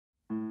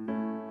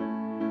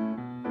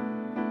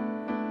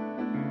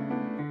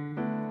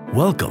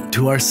Welcome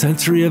to our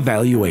Sensory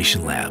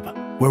Evaluation Lab,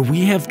 where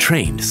we have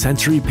trained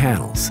sensory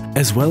panels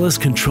as well as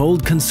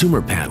controlled consumer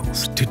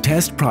panels to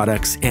test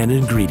products and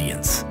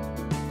ingredients.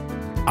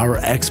 Our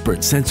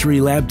expert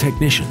sensory lab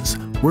technicians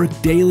work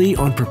daily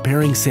on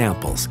preparing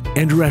samples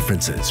and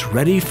references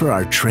ready for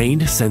our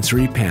trained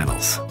sensory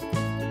panels.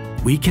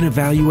 We can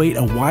evaluate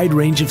a wide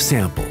range of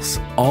samples,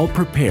 all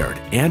prepared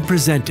and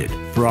presented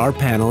for our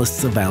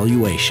panelists'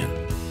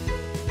 evaluation.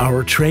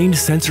 Our trained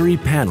sensory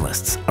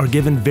panelists are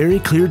given very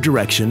clear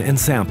direction and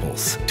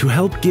samples to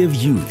help give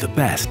you the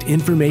best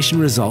information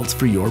results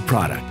for your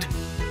product.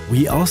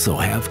 We also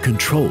have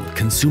controlled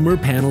consumer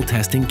panel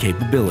testing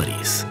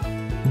capabilities.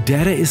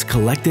 Data is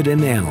collected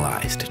and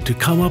analyzed to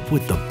come up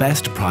with the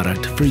best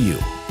product for you.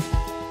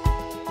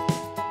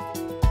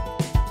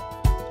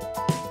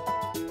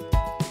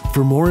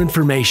 For more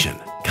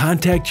information,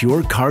 contact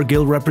your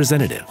Cargill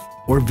representative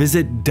or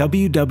visit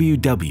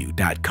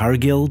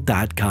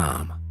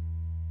www.cargill.com.